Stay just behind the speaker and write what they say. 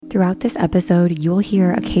Throughout this episode, you'll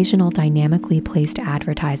hear occasional dynamically placed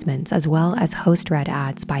advertisements as well as host-read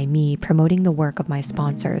ads by me promoting the work of my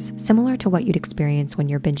sponsors, similar to what you'd experience when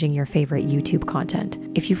you're binging your favorite YouTube content.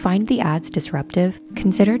 If you find the ads disruptive,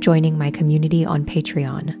 consider joining my community on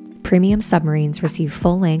Patreon. Premium Submarines receive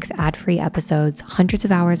full-length, ad-free episodes, hundreds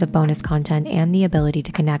of hours of bonus content, and the ability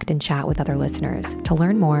to connect and chat with other listeners. To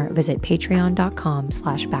learn more, visit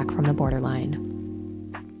patreon.com/backfromtheborderline.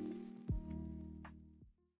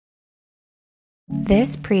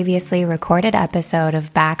 This previously recorded episode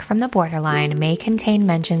of Back from the Borderline may contain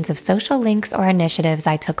mentions of social links or initiatives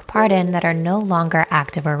I took part in that are no longer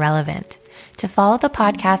active or relevant. To follow the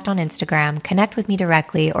podcast on Instagram, connect with me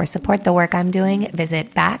directly, or support the work I'm doing,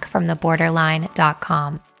 visit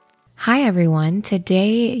backfromtheborderline.com. Hi everyone,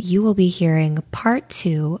 today you will be hearing part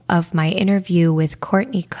 2 of my interview with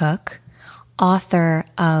Courtney Cook, author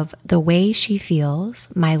of The Way She Feels,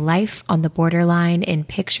 My Life on the Borderline in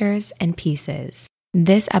Pictures and Pieces.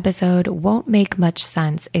 This episode won't make much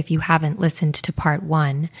sense if you haven't listened to part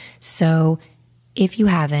 1, so if you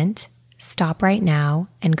haven't, stop right now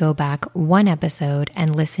and go back one episode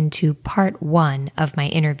and listen to part 1 of my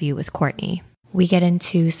interview with Courtney. We get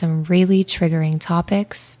into some really triggering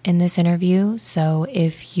topics in this interview, so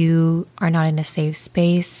if you are not in a safe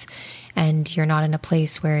space and you're not in a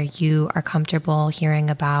place where you are comfortable hearing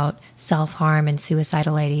about self-harm and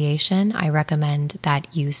suicidal ideation, I recommend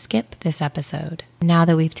that you skip this episode. Now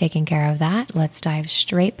that we've taken care of that, let's dive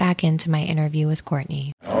straight back into my interview with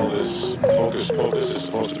Courtney. All this focus is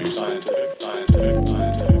supposed to be scientific.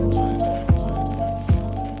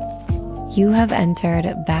 You have entered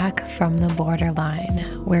Back from the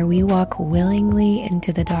Borderline, where we walk willingly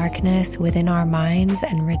into the darkness within our minds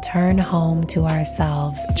and return home to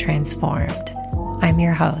ourselves transformed. I'm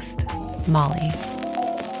your host, Molly.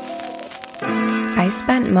 I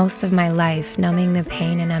spent most of my life numbing the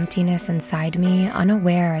pain and emptiness inside me,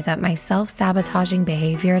 unaware that my self-sabotaging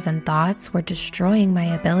behaviors and thoughts were destroying my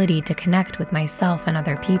ability to connect with myself and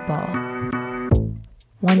other people.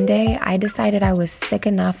 One day, I decided I was sick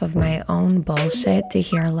enough of my own bullshit to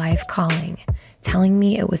hear life calling, telling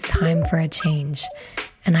me it was time for a change,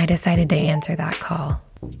 and I decided to answer that call.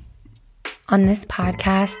 On this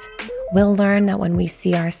podcast, we'll learn that when we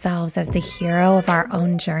see ourselves as the hero of our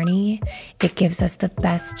own journey, it gives us the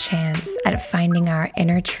best chance at finding our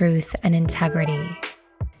inner truth and integrity.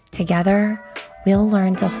 Together, we'll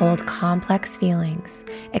learn to hold complex feelings,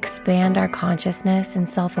 expand our consciousness and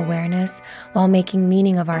self-awareness while making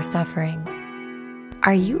meaning of our suffering.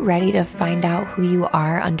 Are you ready to find out who you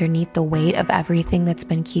are underneath the weight of everything that's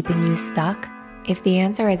been keeping you stuck? If the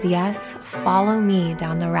answer is yes, follow me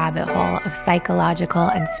down the rabbit hole of psychological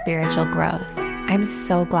and spiritual growth. I'm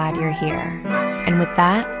so glad you're here. And with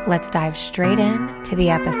that, let's dive straight in to the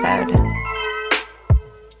episode.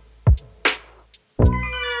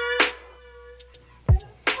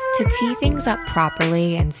 To tee things up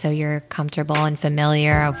properly, and so you're comfortable and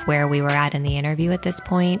familiar of where we were at in the interview at this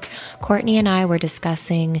point, Courtney and I were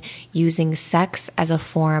discussing using sex as a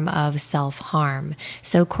form of self-harm.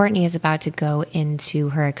 So Courtney is about to go into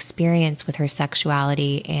her experience with her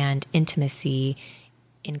sexuality and intimacy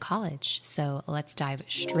in college. So let's dive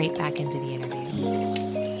straight back into the interview.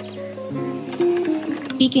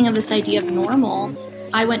 Speaking of this idea of normal,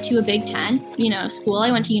 I went to a Big Ten, school.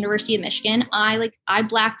 I went to University of Michigan. I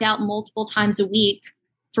blacked out multiple times a week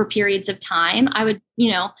for periods of time. I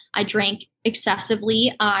drank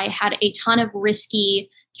excessively. I had a ton of risky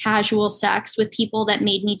casual sex with people that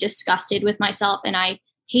made me disgusted with myself, and I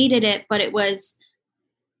hated it. But it was,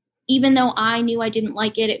 even though I knew I didn't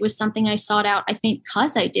like it, it was something I sought out, I think,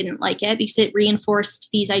 because I didn't like it, because it reinforced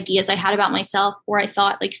these ideas I had about myself, or I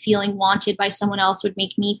thought like feeling wanted by someone else would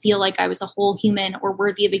make me feel like I was a whole human or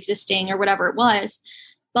worthy of existing or whatever it was.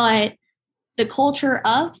 But the culture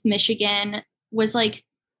of Michigan was like,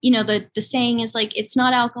 the saying is like, it's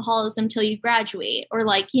not alcoholism till you graduate, or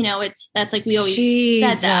like, that's like, we always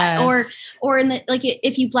said that, or in the, like,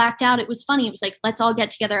 if you blacked out, it was funny. It was like, let's all get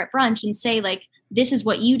together at brunch and say like, this is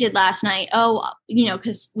what you did last night. Oh,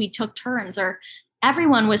 because we took turns, or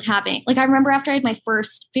everyone was having, like, I remember after I had my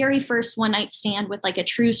very first one night stand with like a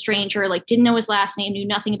true stranger, like didn't know his last name, knew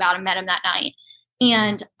nothing about him, met him that night.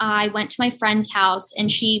 And I went to my friend's house,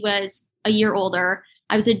 and she was a year older.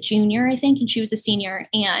 I was a junior, I think, and she was a senior.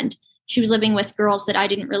 And she was living with girls that I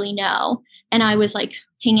didn't really know. And I was like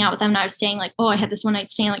hanging out with them and I was saying like, oh, I had this one night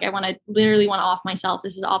stand. Like I literally want to off myself.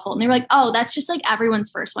 This is awful. And they were like, oh, that's just like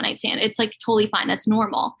everyone's first one night stand. It's like totally fine. That's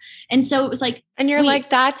normal. And so it was like, and you're like,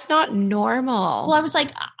 that's not normal. Well, I was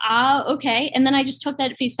like, okay. And then I just took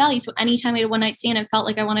that at face value. So anytime I had a one night stand and felt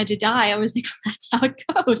like I wanted to die, I was like, that's how it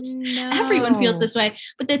goes. No. Everyone feels this way.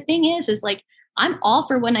 But the thing is like, I'm all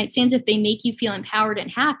for one night stands if they make you feel empowered and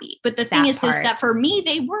happy. But the thing is that for me,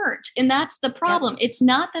 they weren't. And that's the problem. Yep. It's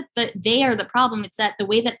not that they are the problem. It's that the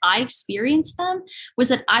way that I experienced them was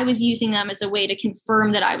that I was using them as a way to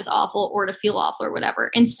confirm that I was awful or to feel awful or whatever.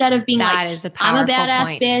 Instead of being I'm a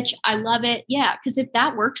badass bitch. I love it. Yeah. Because if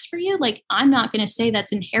that works for you, like, I'm not going to say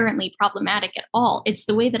that's inherently problematic at all. It's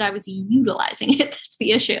the way that I was utilizing it. That's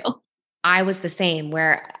the issue. I was the same,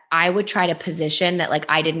 where I would try to position that like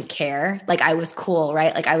I didn't care, like I was cool,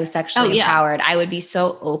 right? Like I was sexually empowered. I would be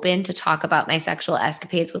so open to talk about my sexual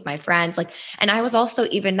escapades with my friends. Like, and I was also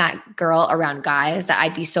even that girl around guys that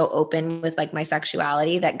I'd be so open with like my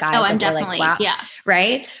sexuality that guys I'm definitely, like, wow,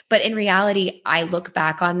 right? But in reality, I look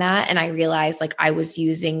back on that and I realized like I was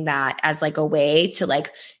using that as like a way to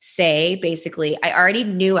like say, basically, I already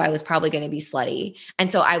knew I was probably going to be slutty.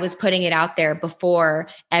 And so I was putting it out there before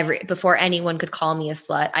anyone could call me a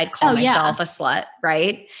slut. I'd call myself a slut,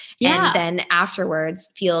 right? Yeah. And then afterwards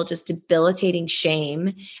feel just debilitating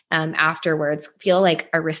shame. Afterwards feel like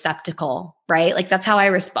a receptacle, right? Like that's how I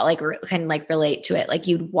can like relate to it. Like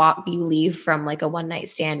you leave from like a one night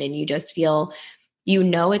stand and you just feel,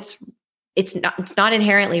 it's not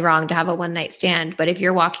inherently wrong to have a one night stand, but if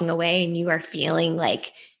you're walking away and you are feeling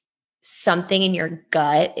like something in your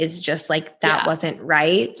gut is just like, that wasn't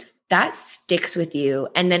right, that sticks with you.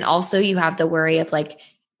 And then also you have the worry of like,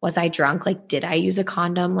 was I drunk? Like, did I use a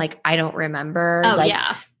condom? Like, I don't remember.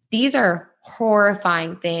 These are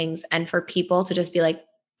horrifying things. And for people to just be like,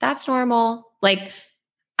 that's normal. Like,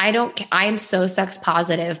 I am so sex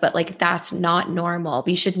positive, but like, that's not normal.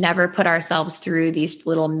 We should never put ourselves through these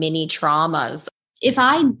little mini traumas. If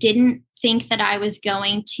I didn't think that I was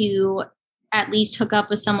going to at least hook up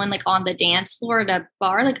with someone like on the dance floor at a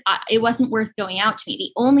bar, like it wasn't worth going out to me.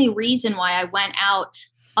 The only reason why I went out,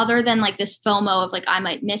 other than like this FOMO of like, I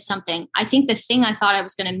might miss something, I think the thing I thought I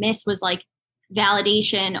was going to miss was like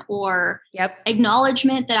validation or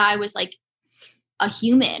acknowledgement that I was like a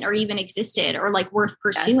human or even existed or like worth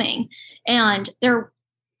pursuing. And there,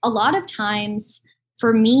 a lot of times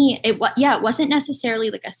for me, it wasn't necessarily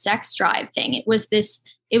like a sex drive thing. It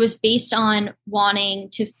was based on wanting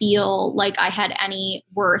to feel like I had any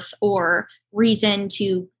worth or reason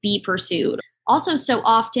to be pursued. Also, so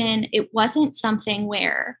often it wasn't something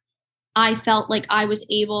where I felt like I was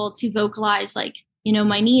able to vocalize like, you know,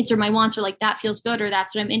 my needs or my wants or like that feels good or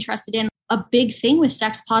that's what I'm interested in. A big thing with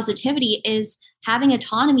sex positivity is having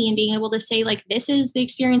autonomy and being able to say like, this is the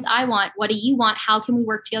experience I want. What do you want? How can we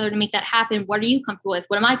work together to make that happen? What are you comfortable with?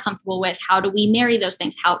 What am I comfortable with? How do we marry those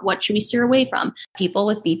things? What should we steer away from? People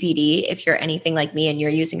with BPD, if you're anything like me and you're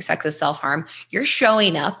using sex as self-harm, you're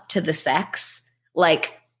showing up to the sex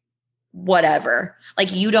like whatever. Like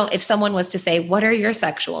if someone was to say, what are your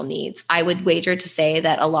sexual needs? I would wager to say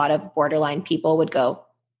that a lot of borderline people would go,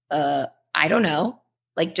 I don't know.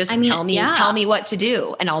 Like, just tell me what to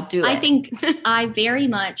do and I'll do it. I think I very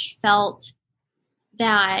much felt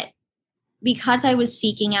that because I was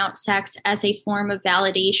seeking out sex as a form of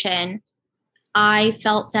validation, I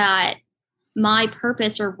felt that my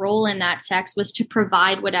purpose or role in that sex was to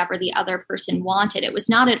provide whatever the other person wanted. It was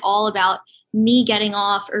not at all about me getting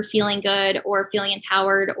off or feeling good or feeling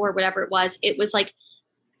empowered or whatever it was. It was like,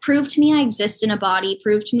 prove to me I exist in a body,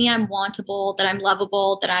 prove to me I'm wantable, that I'm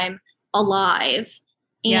lovable, that I'm alive.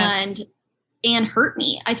 And hurt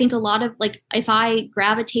me. I think a lot of like, if I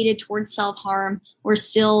gravitated towards self-harm or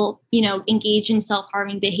still, you know, engage in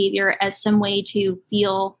self-harming behavior as some way to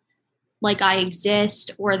feel like I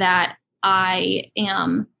exist or that I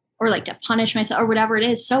am, or like to punish myself or whatever it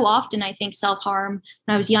is. So often I think self-harm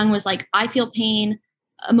when I was young was like, I feel pain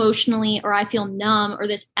emotionally, or I feel numb, or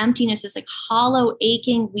this emptiness, this like hollow,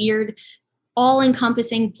 aching, weird, all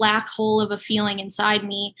encompassing black hole of a feeling inside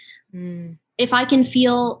me. If I can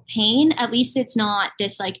feel pain, at least it's not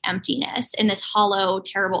this like emptiness and this hollow,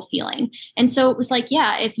 terrible feeling. And so it was like,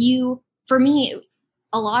 for me,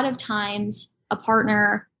 a lot of times a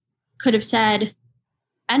partner could have said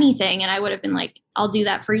anything and I would have been like, I'll do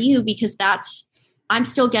that for you, because I'm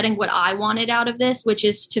still getting what I wanted out of this, which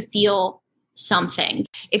is to feel something.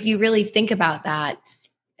 If you really think about that,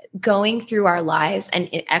 going through our lives and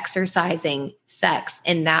exercising sex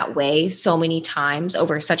in that way so many times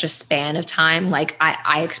over such a span of time, like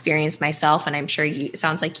I experienced myself, and I'm sure it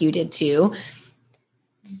sounds like you did too,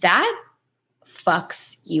 that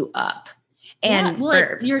fucks you up. And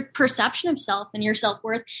your perception of self and your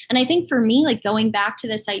self-worth. And I think for me, like going back to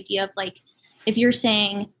this idea of like, if you're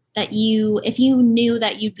saying that if you knew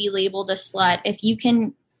that you'd be labeled a slut, if you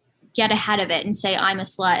can get ahead of it and say, I'm a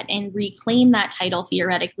slut, and reclaim that title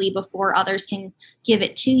theoretically before others can give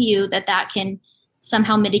it to you, that can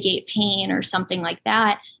somehow mitigate pain or something like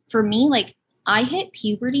that. For me, like I hit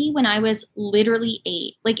puberty when I was literally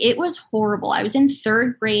 8. Like it was horrible. I was in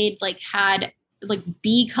 3rd grade, like had like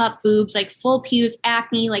B cup boobs, like full pubes,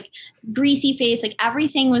 acne, like greasy face, like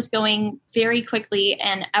everything was going very quickly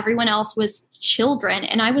and everyone else was children.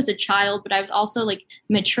 And I was a child, but I was also like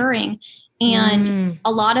maturing. And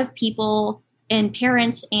a lot of people and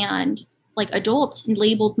parents and like adults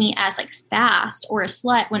labeled me as like fast or a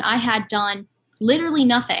slut when I had done literally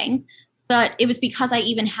nothing. But it was because I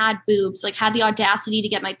even had boobs, like had the audacity to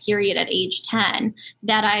get my period at age 10,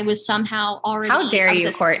 that I was somehow already. How dare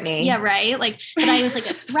you, Courtney? Yeah, right. Like that I was like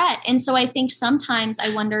a threat. And so I think sometimes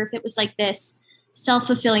I wonder if it was like this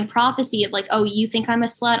self-fulfilling prophecy of like, oh, you think I'm a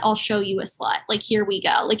slut? I'll show you a slut. Like, here we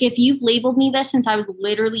go. Like if you've labeled me this since I was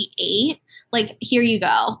literally 8, like, here you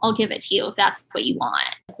go. I'll give it to you if that's what you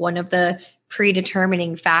want. One of the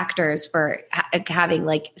predetermining factors for having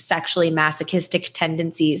like sexually masochistic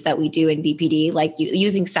tendencies that we do in BPD, like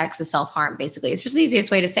using sex as self-harm, basically. It's just the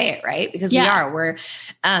easiest way to say it, right? Because we're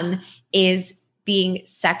is being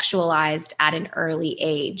sexualized at an early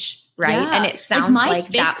age, right? Yeah. And it sounds like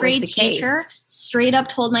that was the teacher case. Straight up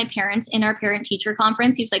told my parents in our parent-teacher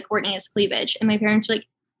conference, he was like, Courtney has cleavage. And my parents were like,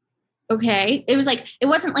 okay. It was like, it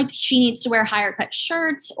wasn't like she needs to wear higher cut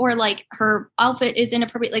shirts or like her outfit is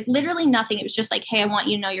inappropriate, like literally nothing. It was just like, hey, I want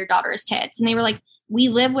you to know your daughter has tits. And they were like, we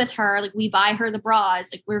live with her. Like we buy her the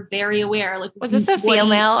bras. Like we're very aware. Like, was this a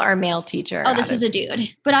female or male teacher? Oh, this was a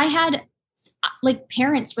dude. But I had like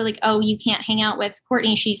parents were like, oh, you can't hang out with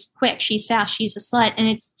Courtney. She's quick. She's fast. She's a slut.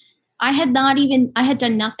 And I had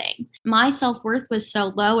done nothing. My self-worth was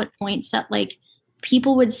so low at points that like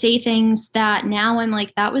people would say things that now I'm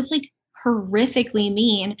like, that was like horrifically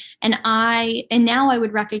mean. And now I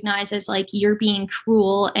would recognize as like, you're being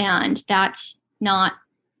cruel and that's not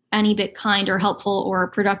any bit kind or helpful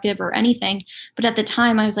or productive or anything. But at the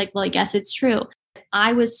time I was like, well, I guess it's true.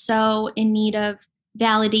 I was so in need of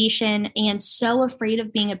validation and so afraid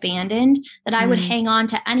of being abandoned that I would hang on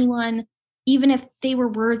to anyone, even if they were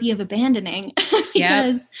worthy of abandoning,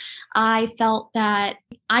 because I felt that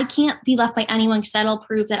I can't be left by anyone because that'll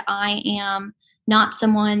prove that I am not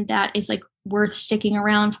someone that is like worth sticking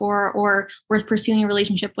around for or worth pursuing a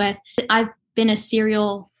relationship with. I've been a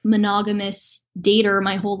serial monogamous dater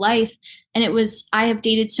my whole life. And I have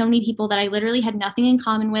dated so many people that I literally had nothing in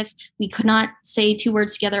common with. We could not say 2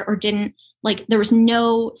 words together or didn't like, there was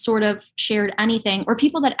no sort of shared anything, or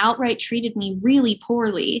people that outright treated me really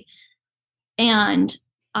poorly. And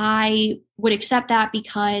I would accept that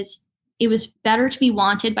because it was better to be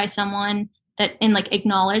wanted by someone and like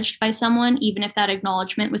acknowledged by someone, even if that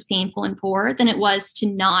acknowledgement was painful and poor, than it was to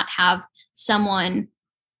not have someone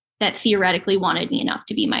that theoretically wanted me enough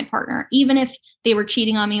to be my partner, even if they were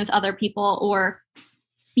cheating on me with other people or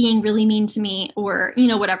being really mean to me or,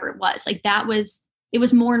 whatever it was. Like it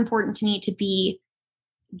was more important to me to be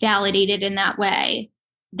validated in that way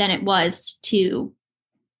than it was to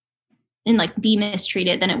be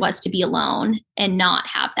mistreated than it was to be alone and not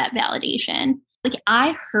have that validation. Like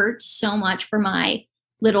I hurt so much for my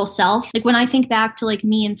little self. Like when I think back to like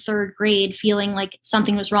me in 3rd grade feeling like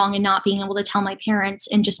something was wrong and not being able to tell my parents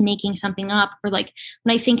and just making something up, or like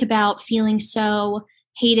when I think about feeling so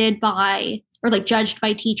hated by or like judged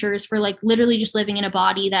by teachers for like literally just living in a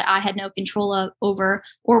body that I had no control over,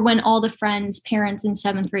 or when all the friends' parents in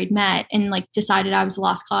 7th grade met and like decided I was a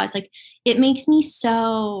lost cause, like it makes me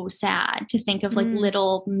so sad to think of like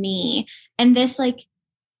little me and this like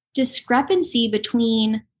discrepancy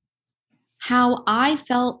between how I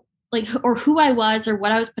felt like, or who I was or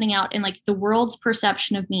what I was putting out in like the world's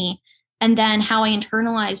perception of me, and then how I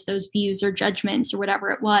internalized those views or judgments or whatever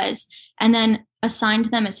it was, and then assigned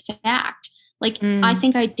them as fact. Like, I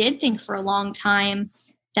think I did think for a long time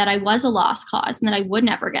that I was a lost cause and that I would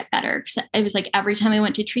never get better. It was like every time I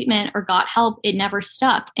went to treatment or got help, it never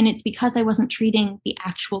stuck. And it's because I wasn't treating the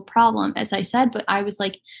actual problem, as I said, but I was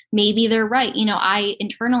like, maybe they're right. I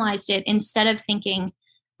internalized it instead of thinking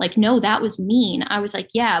like, no, that was mean. I was like,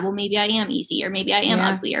 yeah, well, maybe I am easy, or maybe I am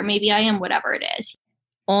ugly, or maybe I am whatever it is.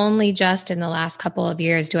 Only just in the last couple of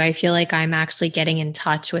years do I feel like I'm actually getting in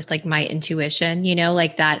touch with like my intuition,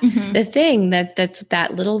 like that, the thing that's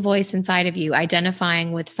that little voice inside of you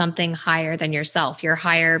identifying with something higher than yourself, your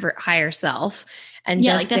higher self. and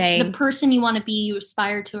Yeah, just like that's saying the person you want to be, you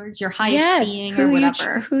aspire towards your highest yes, being or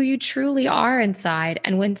whatever. who you truly are inside.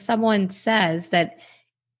 And when someone says that,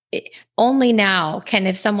 only now can,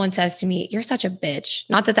 if someone says to me, "You're such a bitch,"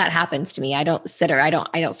 not that that happens to me. I don't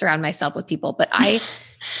surround myself with people, but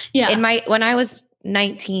Yeah. when I was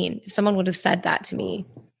 19, if someone would have said that to me,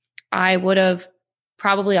 I would have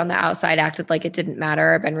probably on the outside acted like it didn't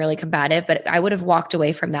matter or been really combative, but I would have walked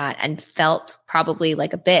away from that and felt probably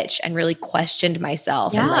like a bitch and really questioned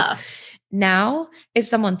myself. And like Yeah. now, if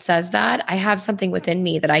someone says that, I have something within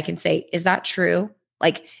me that I can say, is that true?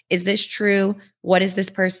 Like, is this true? What does this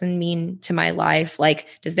person mean to my life? Like,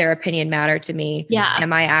 does their opinion matter to me? Yeah.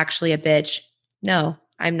 Am I actually a bitch? No,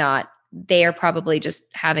 I'm not. They are probably just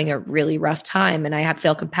having a really rough time. And I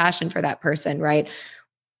feel compassion for that person, right?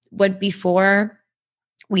 When before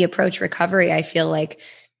we approach recovery, I feel like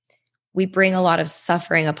we bring a lot of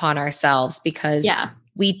suffering upon ourselves because Yeah.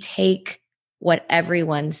 we take what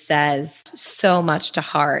everyone says so much to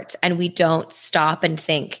heart and we don't stop and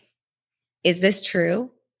think, is this true?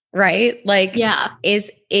 Right? Like, Yeah.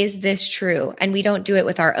 is this true? And we don't do it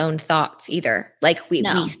with our own thoughts either. Like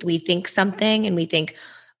No. we think something and we think,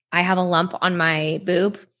 I have a lump on my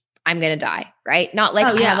boob, I'm going to die, right? Not like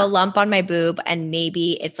Oh, I have a yeah. lump on my boob and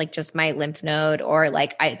maybe it's like just my lymph node or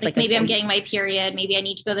like it's Like maybe I'm getting my period. Maybe I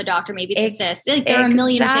need to go to the doctor. Maybe it's a cyst. Like there are a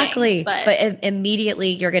million of things, but immediately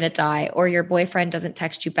you're going to die or your boyfriend doesn't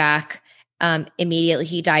text you back. Immediately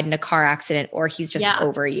he died in a car accident or he's just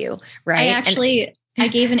over you, right? I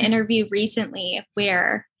gave an interview recently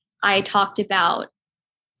where I talked about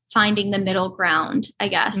finding the middle ground, I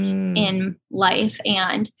guess, in life.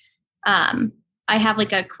 And I have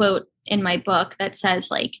like a quote in my book that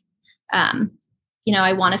says like,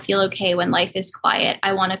 I want to feel okay when life is quiet.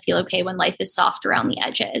 I want to feel okay when life is soft around the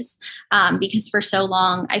edges. Because for so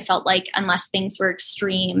long, I felt like unless things were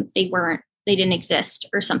extreme, they didn't exist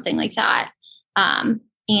or something like that.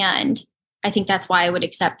 And I think that's why I would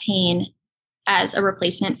accept pain as a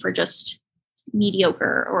replacement for just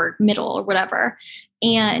mediocre or middle or whatever.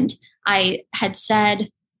 And I had said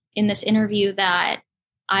in this interview that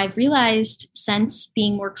I've realized since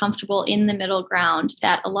being more comfortable in the middle ground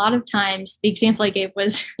that a lot of times the example I gave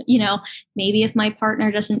was, maybe if my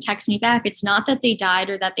partner doesn't text me back, it's not that they died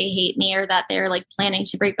or that they hate me or that they're like planning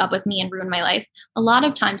to break up with me and ruin my life. A lot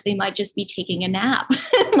of times they might just be taking a nap.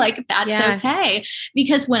 Like that's okay.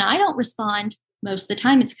 Because when I don't respond, most of the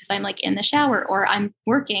time it's because I'm like in the shower or I'm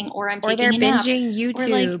working or I'm taking a nap. Or they're binging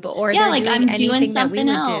YouTube or they're doing I'm doing something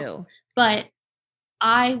else. Do. But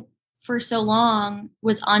I, for so long,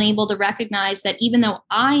 was unable to recognize that even though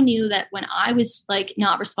I knew that when I was like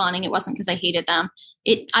not responding, it wasn't because I hated them.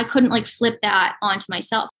 I couldn't like flip that onto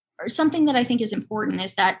myself. Or something that I think is important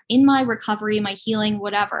is that in my recovery, my healing,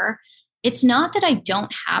 whatever, it's not that I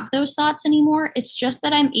don't have those thoughts anymore. It's just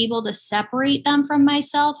that I'm able to separate them from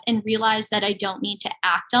myself and realize that I don't need to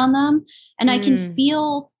act on them. And I can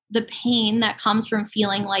feel the pain that comes from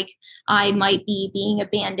feeling like I might be being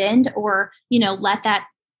abandoned or, let that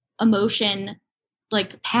emotion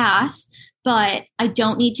like pass, but I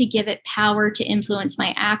don't need to give it power to influence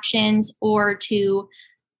my actions or to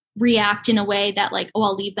react in a way that like, oh,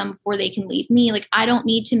 I'll leave them before they can leave me. Like, I don't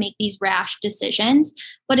need to make these rash decisions,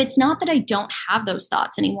 but it's not that I don't have those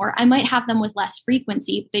thoughts anymore. I might have them with less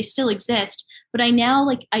frequency, but they still exist. But I now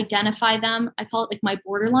like identify them. I call it like my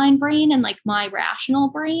borderline brain and like my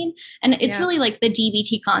rational brain. And it's really like the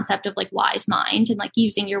DBT concept of like wise mind and like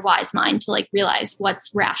using your wise mind to like realize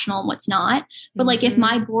what's rational and what's not. But like if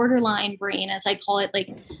my borderline brain, as I call it, like,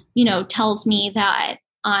 tells me that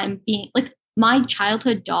I'm being like, my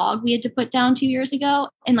childhood dog we had to put down 2 years ago.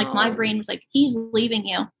 And like my brain was like, he's leaving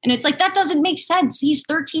you. And it's like, that doesn't make sense. He's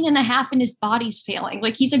 13 and a half and his body's failing.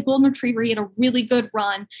 Like he's a golden retriever. He had a really good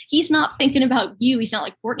run. He's not thinking about you. He's not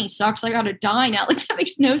like, Courtney sucks. I got to die now. Like that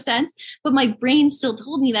makes no sense. But my brain still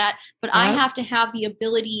told me that. But I have to have the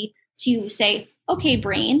ability to say, okay,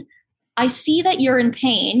 brain, I see that you're in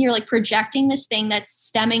pain. You're like projecting this thing that's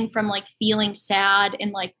stemming from like feeling sad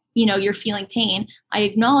and like, you're feeling pain. I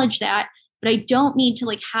acknowledge that. But I don't need to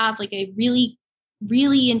like have like a really,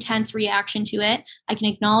 really intense reaction to it. I can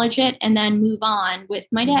acknowledge it and then move on with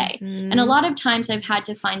my day. And a lot of times I've had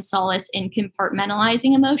to find solace in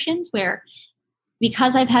compartmentalizing emotions where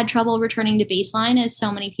because I've had trouble returning to baseline, as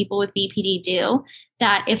so many people with BPD do,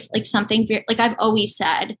 that if like something like I've always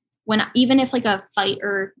said, even if like a fight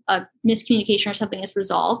or a miscommunication or something is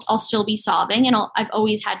resolved, I'll still be sobbing. And I've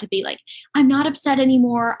always had to be like, I'm not upset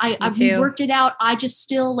anymore. I've worked it out. I just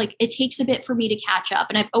still like, it takes a bit for me to catch up.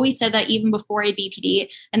 And I've always said that even before I had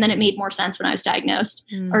BPD. And then it made more sense when I was diagnosed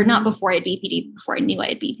or not before I had BPD, before I knew I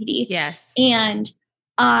had BPD. Yes. And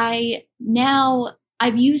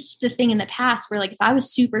I've used the thing in the past where like if I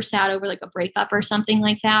was super sad over like a breakup or something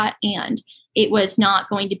like that, and it was not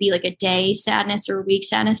going to be like a day sadness or a week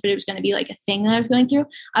sadness, but it was going to be like a thing that I was going through,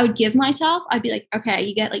 I would give myself, I'd be like, okay,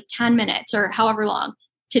 you get like 10 minutes or however long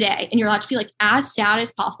today, and you're allowed to feel like as sad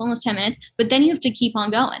as possible in those 10 minutes, but then you have to keep on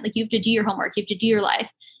going. Like you have to do your homework, you have to do your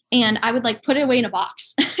life. And I would like put it away in a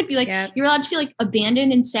box. I'd be like, you're allowed to feel like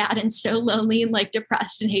abandoned and sad and so lonely and like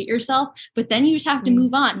depressed and hate yourself. But then you just have to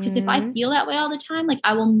move on. Because if I feel that way all the time, like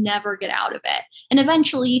I will never get out of it. And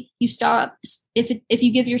eventually you stop. If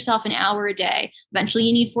you give yourself an hour a day, eventually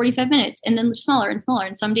you need 45 minutes and then smaller and smaller.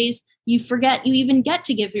 And some days you forget you even get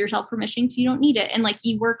to give yourself permission because you don't need it. And like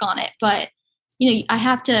you work on it. But, you know, I've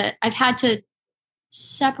had to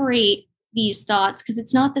separate these thoughts because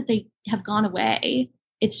it's not that they have gone away.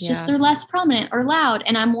 It's just they're less prominent or loud,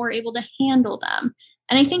 and I'm more able to handle them.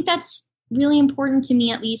 And I think that's really important to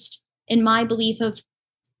me, at least in my belief of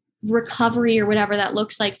recovery or whatever that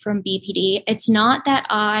looks like from BPD. It's not that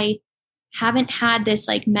I haven't had this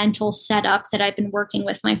like mental setup that I've been working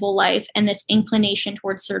with my whole life and this inclination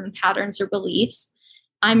towards certain patterns or beliefs.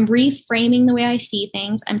 I'm reframing the way I see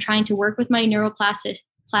things. I'm trying to work with my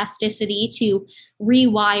neuroplasticity to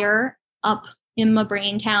rewire up in my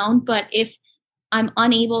brain town. But if I'm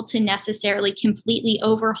unable to necessarily completely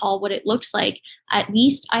overhaul what it looks like, at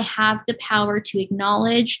least I have the power to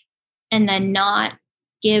acknowledge and then not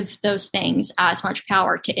give those things as much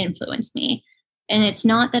power to influence me. And it's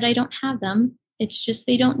not that I don't have them. It's just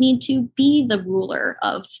they don't need to be the ruler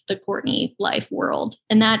of the Courtney life world.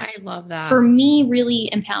 And that's, I love that, for me, really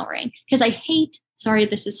empowering. Because I hate, sorry,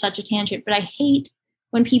 this is such a tangent, but I hate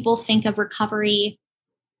when people think of recovery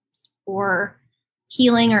or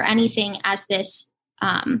healing or anything as this,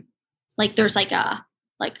 like there's like a,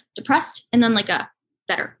 like depressed and then like a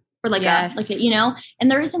better or like a, you know, and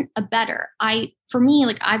there isn't a better. For me,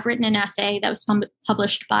 like I've written an essay that was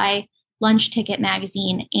published by Lunch Ticket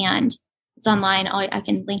magazine and it's online. I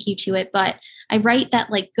can link you to it, but I write that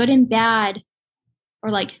like good and bad or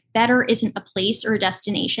like better isn't a place or a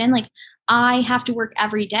destination. Like I have to work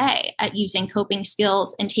every day at using coping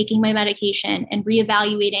skills and taking my medication and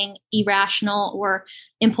reevaluating irrational or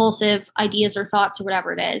impulsive ideas or thoughts or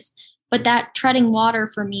whatever it is. But that treading water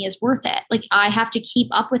for me is worth it. Like I have to keep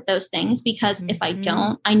up with those things because if I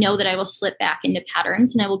don't, I know that I will slip back into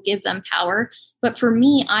patterns and I will give them power. But for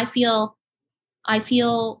me, I feel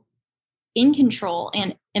in control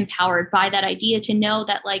and empowered by that idea to know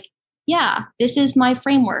that like, yeah, this is my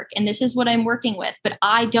framework and this is what I'm working with, but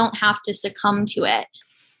I don't have to succumb to it.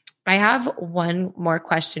 I have one more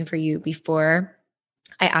question for you before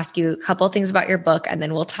I ask you a couple of things about your book and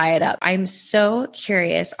then we'll tie it up. I'm so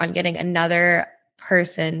curious on getting another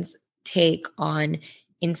person's take on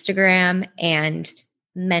Instagram and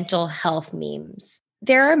mental health memes.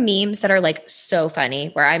 There are memes that are like so funny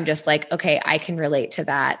where I'm just like, okay, I can relate to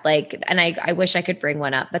that. Like, and I wish I could bring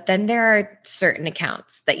one up, but then there are certain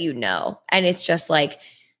accounts that you know, and it's just like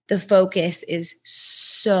the focus is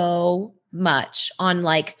so much on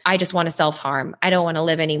like, I just want to self-harm. I don't want to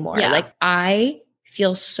live anymore. Yeah. Like I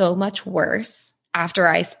feel so much worse after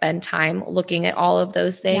I spend time looking at all of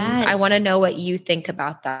those things. Yes. I want to know what you think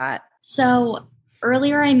about that. So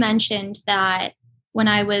earlier I mentioned that when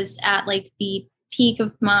I was at like the peak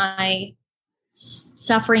of my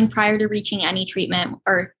suffering prior to reaching any treatment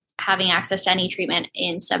or having access to any treatment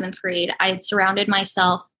in 7th grade, I had surrounded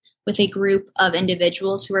myself with a group of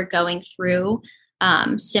individuals who were going through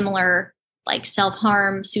similar like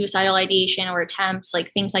self-harm, suicidal ideation or attempts,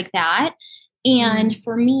 like things like that. And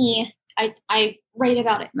for me, I write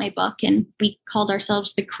about it in my book and we called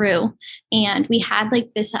ourselves the crew. And we had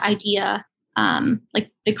like this idea,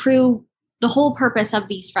 like the crew, the whole purpose of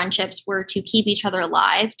these friendships were to keep each other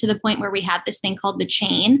alive to the point where we had this thing called the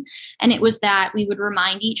chain. And it was that we would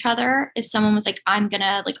remind each other if someone was like, I'm going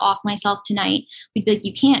to like off myself tonight, we'd be like,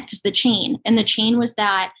 you can't, because the chain. And the chain was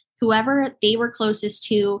that whoever they were closest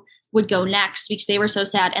to would go next because they were so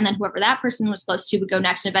sad. And then whoever that person was close to would go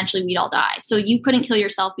next. And eventually we'd all die. So you couldn't kill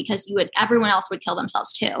yourself because everyone else would kill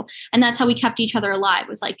themselves too. And that's how we kept each other alive,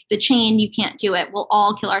 was like the chain, you can't do it. We'll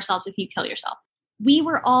all kill ourselves if you kill yourself. We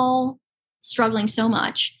were all struggling so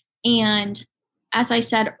much. And as I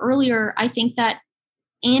said earlier, I think that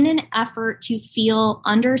in an effort to feel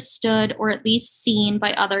understood or at least seen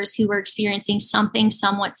by others who were experiencing something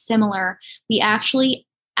somewhat similar, we actually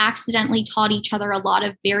accidentally taught each other a lot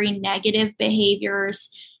of very negative behaviors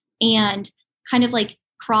and kind of like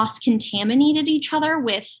cross-contaminated each other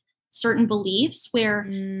with certain beliefs where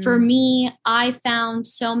for me, I found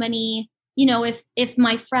so many, you know, if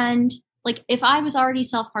my friend, like if I was already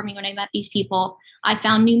self-harming when I met these people, I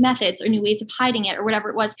found new methods or new ways of hiding it or whatever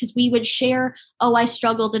it was. Cause we would share, oh, I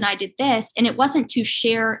struggled and I did this. And it wasn't to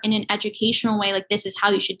share in an educational way, like this is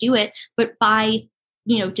how you should do it. But by,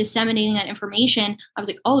 disseminating that information, I was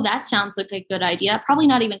like, oh, that sounds like a good idea. Probably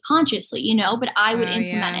not even consciously, but I would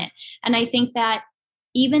implement it. And I think that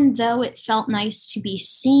even though it felt nice to be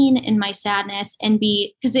seen in my sadness and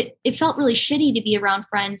because it felt really shitty to be around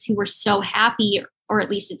friends who were so happy, or at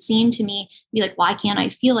least it seemed to me, be like, why can't I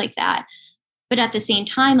feel like that? But at the same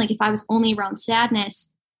time, like if I was only around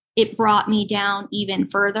sadness, it brought me down even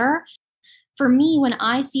further. For me, when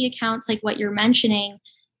I see accounts like what you're mentioning,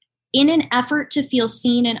 in an effort to feel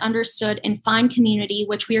seen and understood and find community,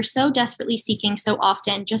 which we are so desperately seeking so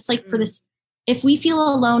often, just like for this, if we feel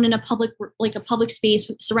alone in a public space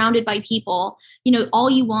surrounded by people, all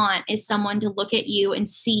you want is someone to look at you and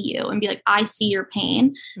see you and be like, I see your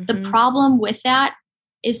pain. The problem with that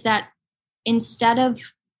is that instead of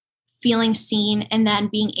feeling seen and then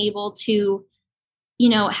being able to,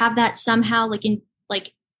 have that somehow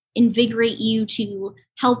invigorate you to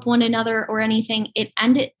help one another or anything,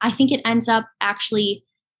 I think it ends up actually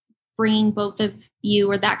bringing both of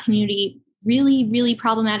you or that community really, really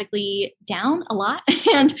problematically down a lot.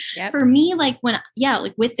 And for me,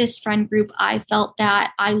 with this friend group, I felt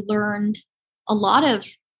that I learned a lot of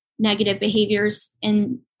negative behaviors,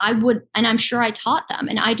 and I'm sure I taught them,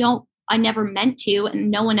 and I never meant to,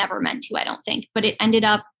 and no one ever meant to, I don't think, but it ended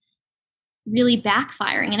up really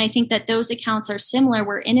backfiring. And I think that those accounts are similar,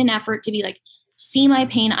 where in an effort to be like, see my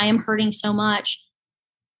pain, I am hurting so much,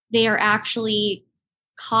 they are actually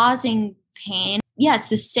causing pain. Yeah, it's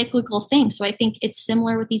this cyclical thing. So I think it's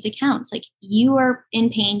similar with these accounts. Like, you are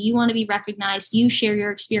in pain, you want to be recognized, you share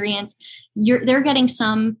your experience, they're getting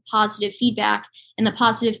some positive feedback, and the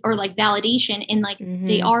positive or like validation in like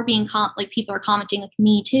they are being people are commenting like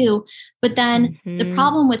me too. But then the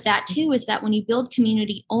problem with that too is that when you build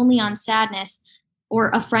community only on sadness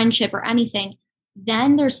or a friendship or anything,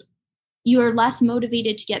 then you're less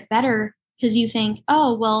motivated to get better, because you think,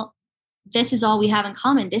 oh, well, this is all we have in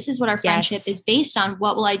common. This is what our friendship is based on.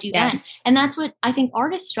 What will I do then? And that's what I think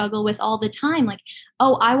artists struggle with all the time. Like,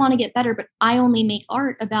 oh, I want to get better, but I only make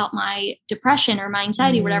art about my depression or my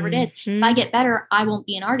anxiety, whatever it is. If I get better, I won't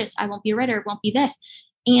be an artist. I won't be a writer. It won't be this.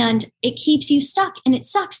 And it keeps you stuck. And it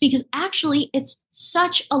sucks, because actually it's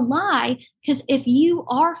such a lie. Because if you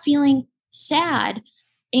are feeling sad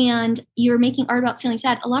and you're making art about feeling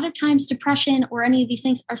sad, a lot of times depression or any of these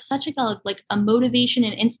things are such a motivation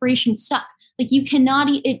and inspiration suck. Like, you cannot,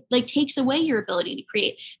 it like takes away your ability to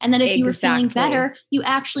create. And then if you were feeling better, you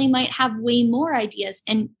actually might have way more ideas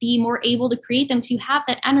and be more able to create them, because you have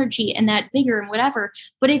that energy and that vigor and whatever.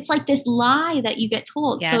 But it's like this lie that you get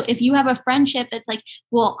told. So if you have a friendship that's like,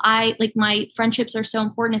 well, my friendships are so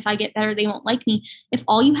important. If I get better, they won't like me. If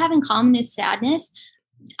all you have in common is sadness,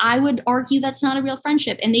 I would argue that's not a real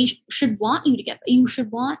friendship, and they should want you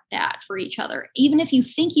should want that for each other, even if you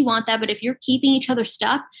think you want that. But if you're keeping each other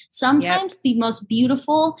stuck, sometimes the most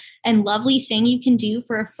beautiful and lovely thing you can do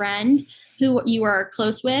for a friend who you are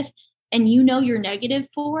close with and you're negative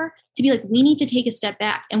for, to be like, we need to take a step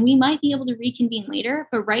back, and we might be able to reconvene later.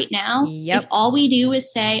 But right now, if all we do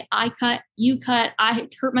is say, I cut, you cut, I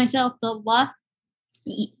hurt myself, blah, blah,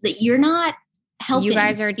 that you're not helping. You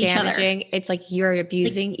guys are damaging. It's like you're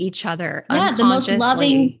abusing each other. Yeah, the most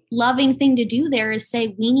loving thing to do there is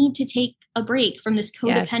say, we need to take a break from this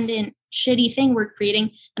codependent, shitty thing we're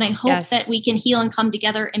creating. And I hope that we can heal and come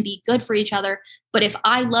together and be good for each other. But if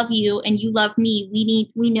I love you and you love me,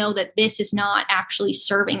 we know that this is not actually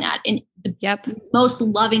serving that. And the most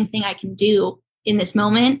loving thing I can do in this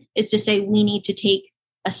moment is to say, we need to take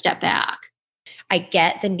a step back. I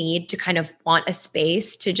get the need to kind of want a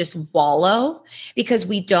space to just wallow, because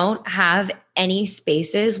we don't have any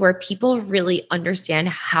spaces where people really understand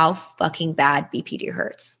how fucking bad BPD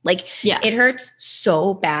hurts. Like, it hurts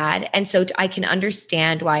so bad. And so I can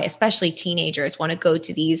understand why, especially teenagers, want to go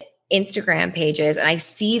to these Instagram pages, and I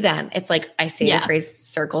see them. It's like, I say the phrase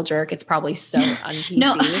circle jerk. It's probably so un-PC.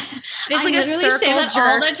 No, it's like a circle jerk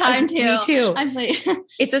all the time too. Me too.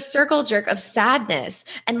 It's a circle jerk of sadness.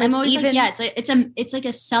 And like, I'm always it's like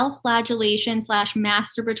a self-flagellation /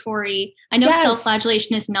 masturbatory. I know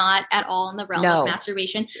self-flagellation is not at all in the realm of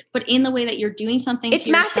masturbation, but in the way that you're doing something it's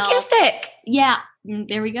to yourself. Masochistic. Yeah.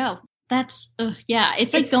 There we go. That's,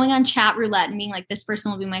 it's like going on chat roulette and being like, this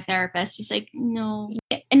person will be my therapist. It's like, no.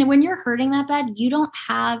 And when you're hurting that bad, you don't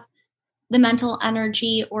have the mental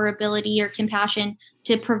energy or ability or compassion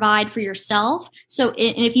to provide for yourself. So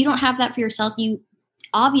and if you don't have that for yourself, you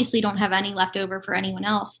obviously don't have any left over for anyone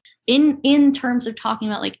else. In terms of talking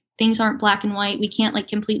about like things aren't black and white. We can't like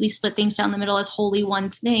completely split things down the middle as wholly one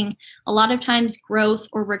thing. A lot of times growth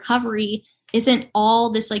or recovery isn't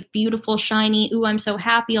all this like beautiful, shiny, ooh, I'm so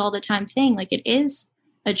happy all the time thing. Like it is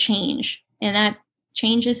a change, and that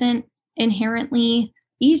change isn't inherently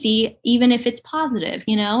easy, even if it's positive,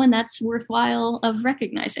 and that's worthwhile of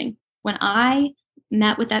recognizing. When I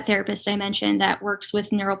met with that therapist I mentioned that works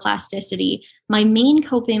with neuroplasticity, my main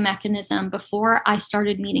coping mechanism before I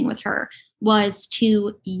started meeting with her was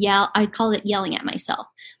to yell. I'd call it yelling at myself,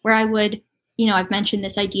 where I would, I've mentioned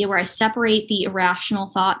this idea where I separate the irrational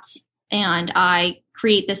thoughts and I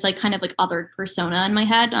create this like kind of like othered persona in my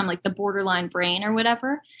head. I'm like the borderline brain or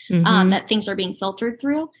whatever, that things are being filtered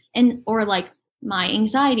through, or like my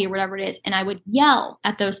anxiety or whatever it is. And I would yell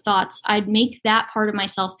at those thoughts. I'd make that part of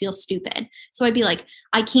myself feel stupid. So I'd be like,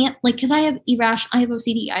 I can't, like, cause I have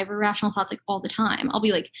OCD. I have irrational thoughts like all the time. I'll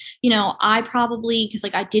be like, I probably, cause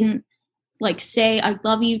like I didn't like say I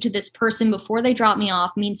love you to this person before they drop me off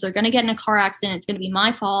means they're going to get in a car accident. It's going to be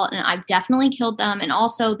my fault. And I've definitely killed them. And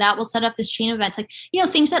also that will set up this chain of events, like,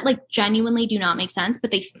 things that like genuinely do not make sense, but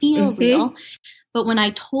they feel real. But when I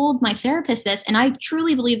told my therapist this, and I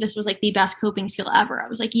truly believe this was like the best coping skill ever, I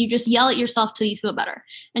was like, you just yell at yourself till you feel better.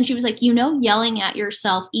 And she was like, yelling at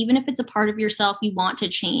yourself, even if it's a part of yourself you want to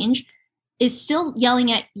change, is still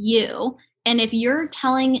yelling at you. And if you're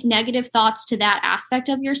telling negative thoughts to that aspect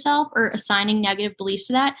of yourself or assigning negative beliefs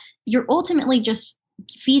to that, you're ultimately just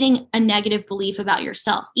feeding a negative belief about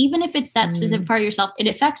yourself. Even if it's that specific part of yourself, it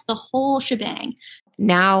affects the whole shebang.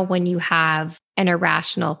 Now, when you have an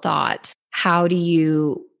irrational thought, how do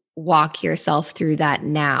you walk yourself through that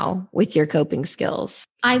now with your coping skills?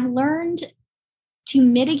 I've learned to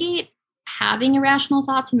mitigate having irrational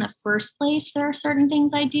thoughts in the first place. There are certain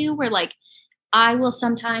things I do where like I will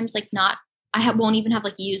sometimes like not, won't even have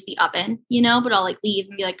like use the oven, but I'll like leave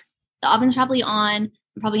and be like, the oven's probably on.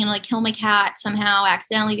 I'm probably gonna like kill my cat somehow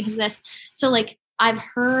accidentally because of this. So like I've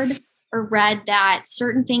heard or read that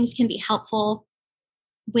certain things can be helpful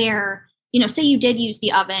where, say you did use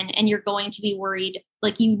the oven and you're going to be worried,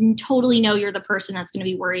 like you totally know you're the person that's going to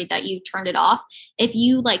be worried that you turned it off. If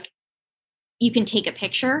you you can take a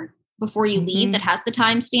picture before you leave that has the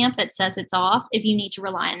timestamp that says it's off. If you need to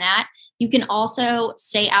rely on that, you can also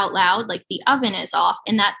say out loud, like the oven is off,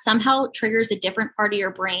 and that somehow triggers a different part of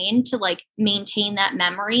your brain to like maintain that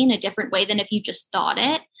memory in a different way than if you just thought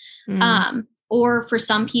it. Or for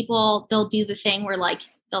some people, they'll do the thing where like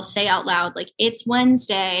they'll say out loud, like it's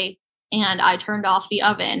Wednesday and I turned off the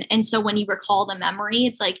oven. And so when you recall the memory,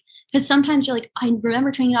 it's like, because sometimes you're like, I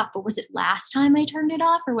remember turning it off, but was it last time I turned it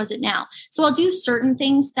off or was it now? So I'll do certain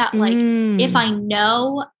things that like, if I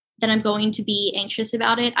know that I'm going to be anxious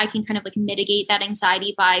about it, I can kind of like mitigate that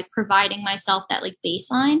anxiety by providing myself that like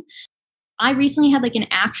baseline. I recently had like an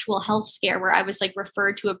actual health scare where I was like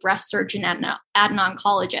referred to a breast surgeon at an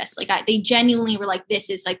oncologist. Like they genuinely were like, this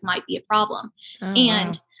is like might be a problem.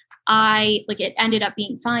 And I like, it ended up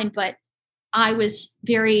being fine, but I was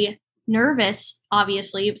very nervous.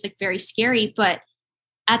 Obviously it was like very scary, but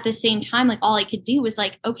at the same time, like all I could do was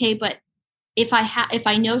like, okay, but if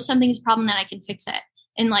I know something's a problem, then I can fix it.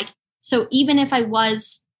 And like, so even if I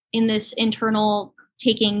was in this internal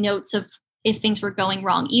taking notes of if things were going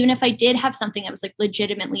wrong, even if I did have something that was like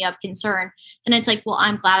legitimately of concern, then it's like, well,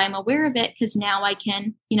 I'm glad I'm aware of it because now I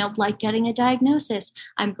can, like getting a diagnosis.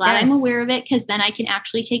 I'm glad I'm aware of it because then I can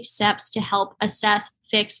actually take steps to help assess,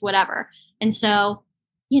 fix, whatever. And so,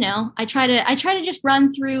 I try to just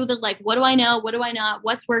run through the like, what do I know? What do I not?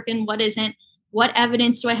 What's working? What isn't? What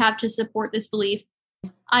evidence do I have to support this belief?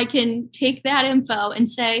 I can take that info and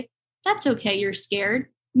say, that's okay. You're scared.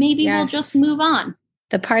 Maybe we'll just move on.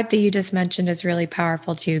 The part that you just mentioned is really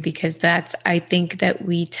powerful too, because I think that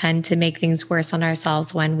we tend to make things worse on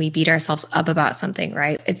ourselves when we beat ourselves up about something,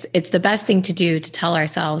 right? It's the best thing to do to tell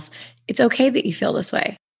ourselves, it's okay that you feel this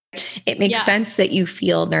way. It makes sense that you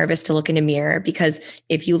feel nervous to look in a mirror because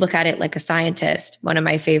if you look at it like a scientist, one of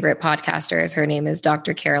my favorite podcasters, her name is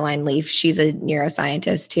Dr. Caroline Leaf. She's a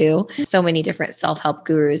neuroscientist too. So many different self-help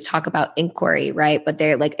gurus talk about inquiry, right? But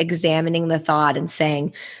they're like examining the thought and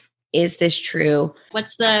saying, is this true?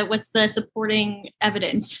 What's the supporting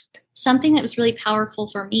evidence? Something that was really powerful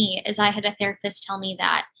for me is I had a therapist tell me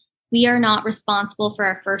that we are not responsible for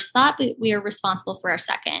our first thought, but we are responsible for our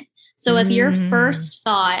second. So if your first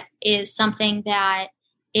thought is something that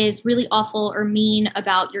is really awful or mean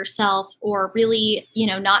about yourself or really,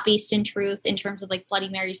 not based in truth in terms of like Bloody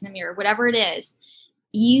Marys in the mirror, whatever it is,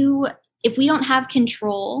 if we don't have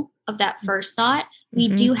control of that first thought, we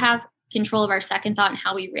do have control of our second thought and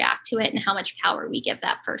how we react to it and how much power we give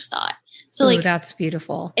that first thought. So Ooh, that's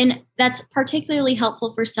beautiful. And that's particularly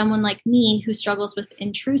helpful for someone like me who struggles with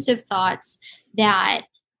intrusive thoughts, that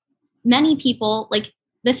many people, like,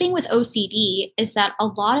 the thing with OCD is that a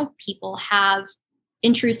lot of people have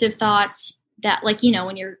intrusive thoughts that, like, you know,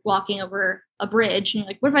 when you're walking over a bridge and you're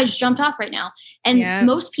like, what if I just jumped off right now? And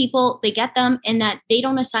most people, they get them and that they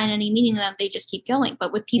don't assign any meaning to them. They just keep going.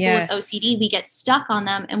 But with people with OCD, we get stuck on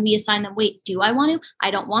them and we assign them, wait, do I want to?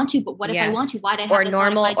 I don't want to, but what if I want to? Why'd I have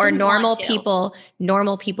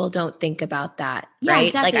normal people don't think about that. Yeah, right?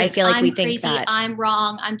 Exactly. Like, I feel like I'm we think crazy, that I'm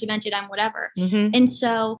wrong, I'm demented, I'm whatever. Mm-hmm. And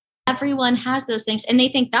so everyone has those things and they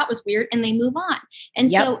think that was weird and they move on.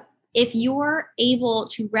 And so if you're able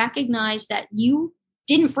to recognize that you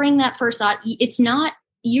didn't bring that first thought, it's not,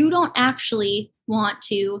 you don't actually want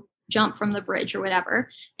to jump from the bridge or whatever.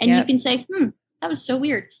 And you can say, that was so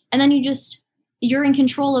weird. And then you're in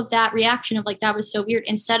control of that reaction of like, that was so weird,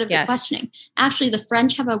 instead of the questioning. Actually, the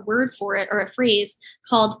French have a word for it, or a phrase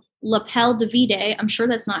called l'appel de vide. I'm sure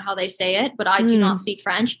that's not how they say it, but I do not speak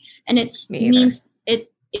French. And means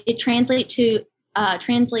it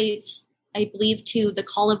translates, I believe, to the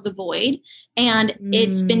call of the void. And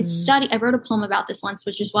it's been studied. I wrote a poem about this once,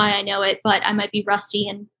 which is why I know it, but I might be rusty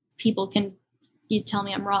and you tell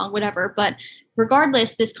me I'm wrong, whatever. But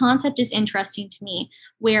regardless, this concept is interesting to me,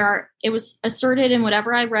 where it was asserted in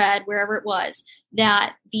whatever I read, wherever it was,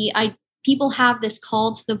 that people have this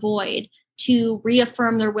call to the void to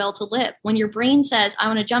reaffirm their will to live. When your brain says, I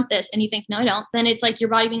want to jump this, and you think, no, I don't, then it's like your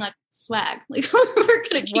body being like, swag, like we're going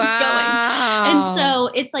to keep going. And so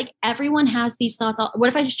it's like, everyone has these thoughts. What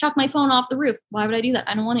if I just chuck my phone off the roof? Why would I do that?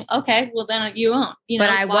 I don't want to. Okay, well then you won't. You know,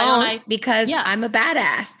 but I won't because I'm a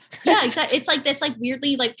badass. Yeah, exactly. It's like this, like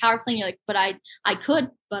weirdly, like powerful thing. You're like, but I could,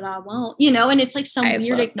 but I won't. You know, and it's like some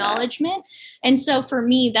weird acknowledgement. That. And so for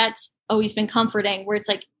me, that's always been comforting. Where it's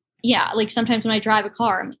like, yeah, like sometimes when I drive a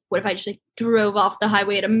car, I'm like, what if I just like drove off the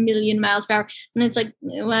highway at 1,000,000 miles per hour? And it's like,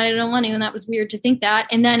 well, I don't want to. And that was weird to think that.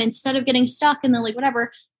 And then instead of getting stuck and then like,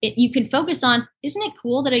 whatever, you can focus on, isn't it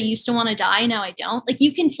cool that I used to want to die? Now I don't. Like,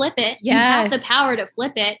 you can flip it. Yes. You have the power to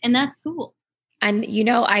flip it. And that's cool. And, you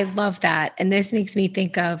know, I love that. And this makes me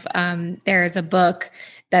think of, there's a book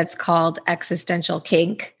that's called Existential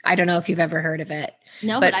Kink. I don't know if you've ever heard of it.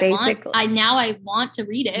 No, but I want to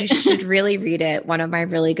read it. You should really read it. One of my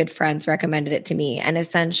really good friends recommended it to me. And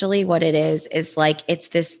essentially what it is like, it's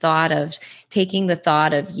this thought of taking the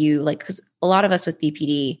thought of you, like, because a lot of us with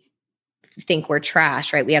BPD think we're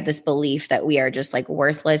trash, right? We have this belief that we are just like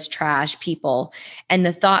worthless trash people. And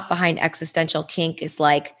the thought behind existential kink is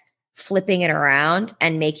like, flipping it around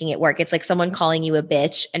and making it work. It's like someone calling you a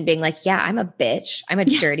bitch and being like, yeah, I'm a bitch. I'm a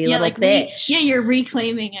dirty little like bitch. You're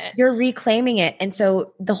reclaiming it. You're reclaiming it. And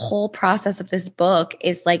so the whole process of this book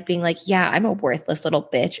is like being like, yeah, I'm a worthless little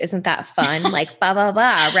bitch. Isn't that fun? Like, blah, blah,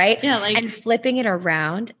 blah. Right. Yeah. Like, and flipping it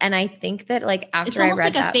around. And I think that like after I read that. It's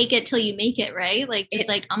almost like a fake it till you make it, right? Like, just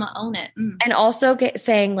like, I'm gonna own it. And also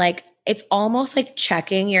saying like, it's almost like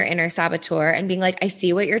checking your inner saboteur and being like, I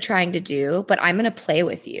see what you're trying to do, but I'm going to play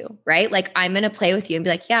with you, right? Like, I'm going to play with you and be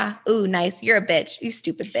like, yeah, ooh, nice. You're a bitch. You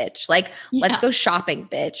stupid bitch. Like, let's go shopping,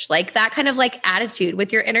 bitch. Like that kind of like attitude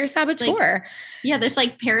with your inner saboteur. Like, this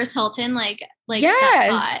like Paris Hilton, like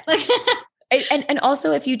yes. and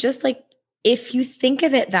also if you just like, if you think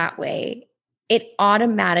of it that way, it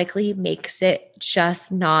automatically makes it just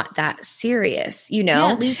not that serious, you know?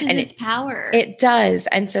 Yeah, it loses its power. It does.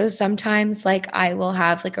 And so sometimes like I will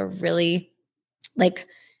have like a really like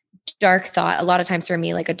dark thought. A lot of times for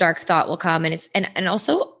me, like a dark thought will come and and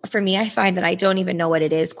also for me, I find that I don't even know what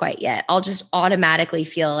it is quite yet. I'll just automatically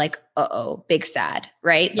feel like, uh-oh, big sad,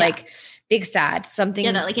 right? Yeah. Like big sad, something.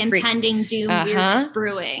 Yeah, that like impending doom weirdness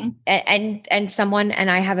brewing. And someone, and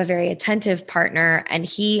I have a very attentive partner and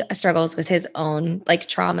he struggles with his own like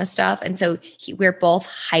trauma stuff. And so we're both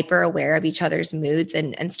hyper aware of each other's moods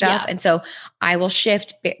and stuff. Yeah. And so I will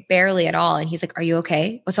shift barely at all. And he's like, are you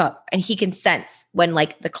okay? What's up? And he can sense when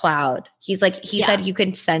like the cloud, he's like, he said you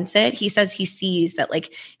can sense it. He says he sees that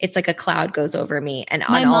like, it's like a cloud goes over me. And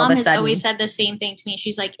my on all mom of a has sudden, always said the same thing to me.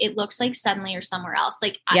 She's like, it looks like suddenly or somewhere else.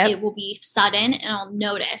 Like it will be sudden and I'll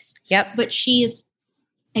notice. Yep. But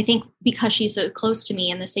I think because she's so close to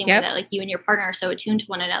me in the same way that like you and your partner are so attuned to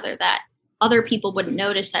one another that other people wouldn't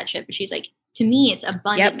notice that shit. But she's like, to me, it's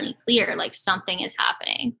abundantly clear, like something is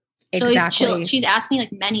happening. Exactly. She's asked me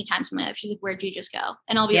like many times in my life, she's like, where'd you just go?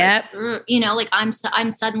 And I'll be like, you know, like I'm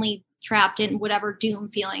suddenly trapped in whatever doom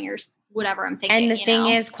feeling or whatever I'm thinking. And the thing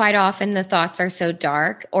is, quite often the thoughts are so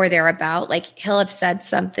dark, or they're about, like, he'll have said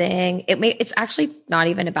something. It's actually not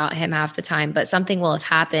even about him half the time, but something will have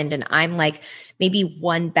happened. And I'm like, maybe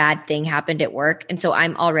one bad thing happened at work. And so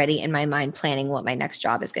I'm already in my mind planning what my next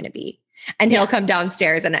job is going to be. And he'll come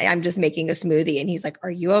downstairs and I'm just making a smoothie and he's like,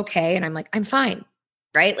 "Are you okay?" And I'm like, "I'm fine."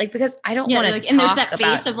 Right? Like, because I don't want to like, and there's that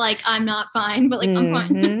face of like, I'm not fine, but like, I'm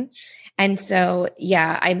fine. And so,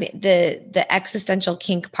 the existential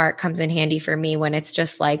kink part comes in handy for me when it's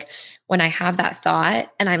just like, when I have that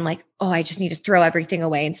thought and I'm like, oh, I just need to throw everything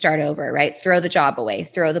away and start over, right? Throw the job away,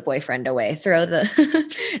 throw the boyfriend away, throw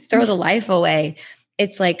the life away.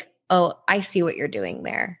 It's like, oh, I see what you're doing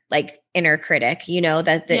there. Like, inner critic,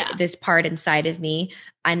 this part inside of me.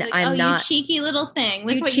 And like, I'm not, you cheeky little thing.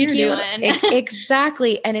 Look what you're doing.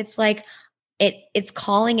 Exactly. And it's like, it's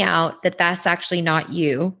calling out that that's actually not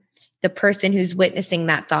you. The person who's witnessing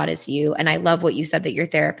that thought is you. And I love what you said, that your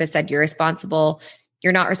therapist said, you're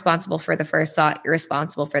not responsible for the first thought, you're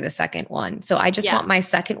responsible for the second one. So I just want my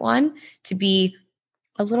second one to be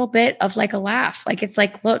a little bit of like a laugh. Like, it's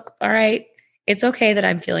like, look, all right, it's okay that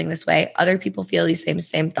I'm feeling this way. Other people feel these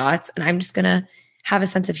same thoughts, and I'm just going to have a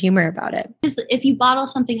sense of humor about it. If you bottle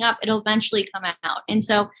something up, it'll eventually come out. And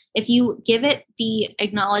so if you give it the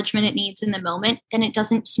acknowledgement it needs in the moment, then it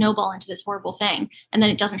doesn't snowball into this horrible thing. And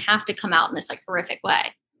then it doesn't have to come out in this like horrific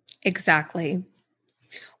way. Exactly.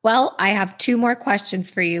 Well, I have 2 more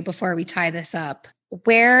questions for you before we tie this up.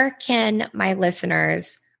 Where can my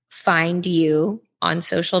listeners find you on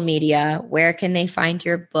social media? Where can they find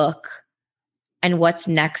your book? And what's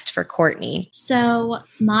next for Courtney? So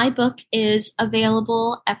my book is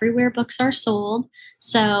available everywhere books are sold.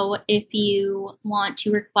 So if you want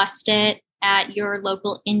to request it at your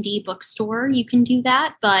local indie bookstore, you can do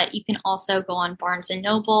that. But you can also go on Barnes &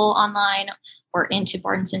 Noble online, or into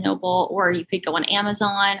Barnes & Noble, or you could go on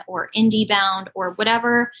Amazon or IndieBound, or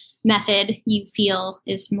whatever method you feel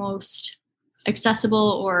is most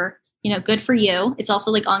accessible or good for you. It's also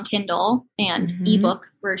like on Kindle and ebook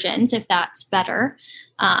versions, if that's better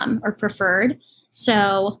or preferred.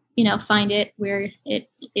 So, find it where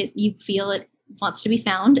you feel it wants to be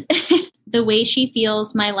found. The Way She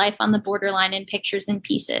Feels: My Life on the Borderline in Pictures and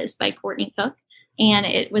Pieces by Courtney Cook. And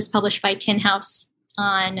it was published by Tin House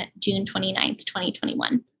on June 29th,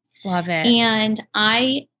 2021. Love it. And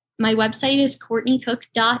my website is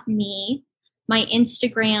courtneycook.me. My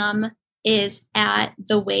Instagram is at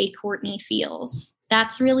The Way Courtney Feels.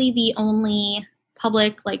 That's really the only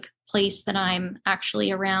public place that I'm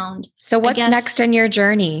actually around. So what's next in your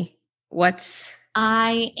journey?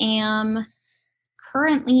 I am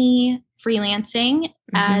currently freelancing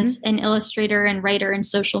as an illustrator and writer and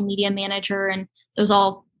social media manager, and those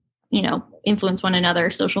all, influence one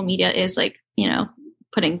another. Social media is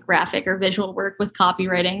putting graphic or visual work with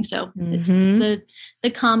copywriting. So it's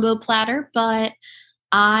the combo platter, but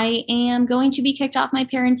I am going to be kicked off my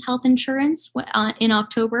parents' health insurance in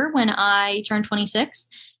October when I turn 26.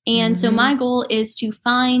 And so my goal is to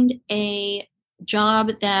find a job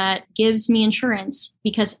that gives me insurance,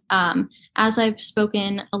 because as I've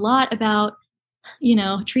spoken a lot about,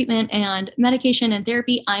 treatment and medication and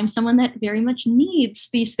therapy, I'm someone that very much needs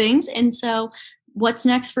these things. And so what's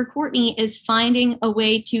next for Courtney is finding a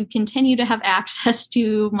way to continue to have access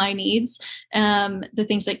to my needs, the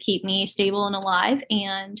things that keep me stable and alive.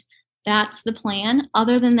 And that's the plan.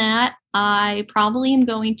 Other than that, I probably am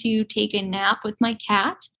going to take a nap with my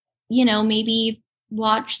cat, maybe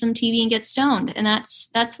watch some TV and get stoned. And that's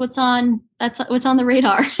what's on the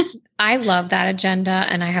radar. I love that agenda,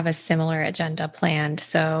 and I have a similar agenda planned.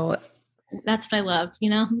 So that's what I love,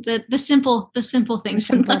 the simple things.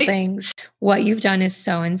 Simple things. What you've done is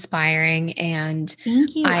so inspiring, and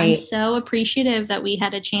thank you. I'm so appreciative that we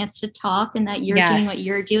had a chance to talk, and that you're doing what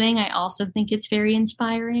you're doing. I also think it's very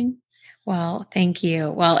inspiring. Well, thank you.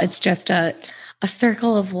 Well, it's just a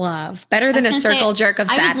circle of love, better than a circle jerk of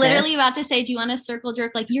sadness. I was literally about to say, do you want a circle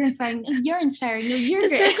jerk? Like, you're inspiring. No, you're inspiring. No, you're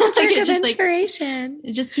great. Circle jerk of inspiration.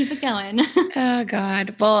 Just keep it going. Oh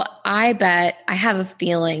God. Well, I bet, I have a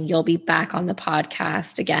feeling you'll be back on the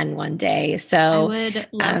podcast again one day. So I would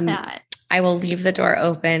love that. I will leave the door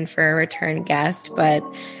open for a return guest, but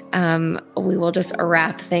we will just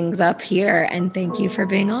wrap things up here. And thank you for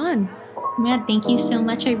being on. Yeah, thank you so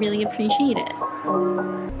much. I really appreciate it.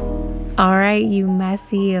 All right, you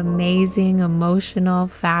messy, amazing, emotional,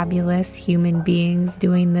 fabulous human beings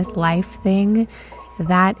doing this life thing.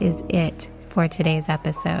 That is it for today's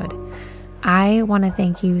episode. I want to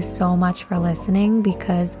thank you so much for listening,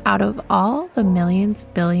 because out of all the millions,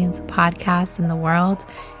 billions of podcasts in the world,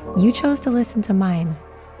 you chose to listen to mine.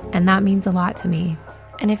 And that means a lot to me.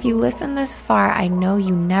 And if you listen this far, I know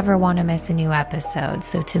you never want to miss a new episode.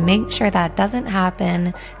 So to make sure that doesn't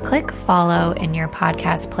happen, click follow in your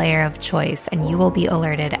podcast player of choice, and you will be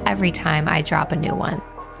alerted every time I drop a new one.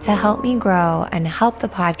 To help me grow and help the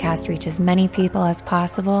podcast reach as many people as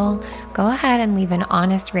possible, go ahead and leave an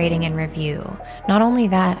honest rating and review. Not only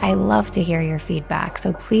that, I love to hear your feedback,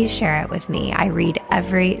 so please share it with me. I read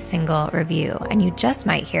every single review, and you just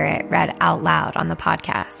might hear it read out loud on the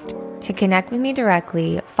podcast. To connect with me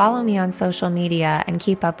directly, follow me on social media and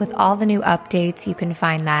keep up with all the new updates. You can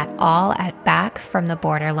find that all at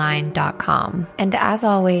backfromtheborderline.com. And as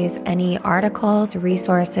always, any articles,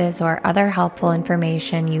 resources, or other helpful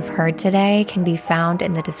information you've heard today can be found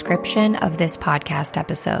in the description of this podcast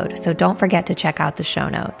episode. So don't forget to check out the show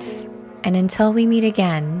notes. And until we meet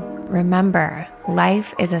again, remember,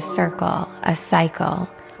 life is a circle, a cycle,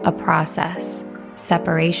 a process.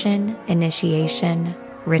 Separation, initiation,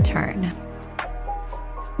 return.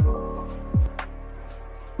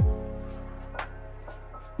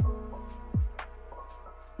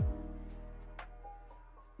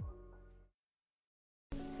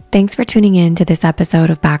 Thanks for tuning in to this episode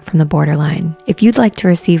of Back from the Borderline. If you'd like to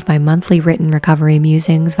receive my monthly written recovery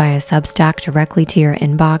musings via Substack directly to your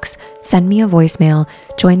inbox, send me a voicemail,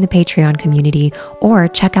 join the Patreon community, or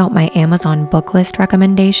check out my Amazon book list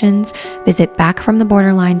recommendations, visit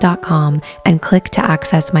backfromtheborderline.com and click to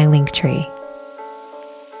access my link tree.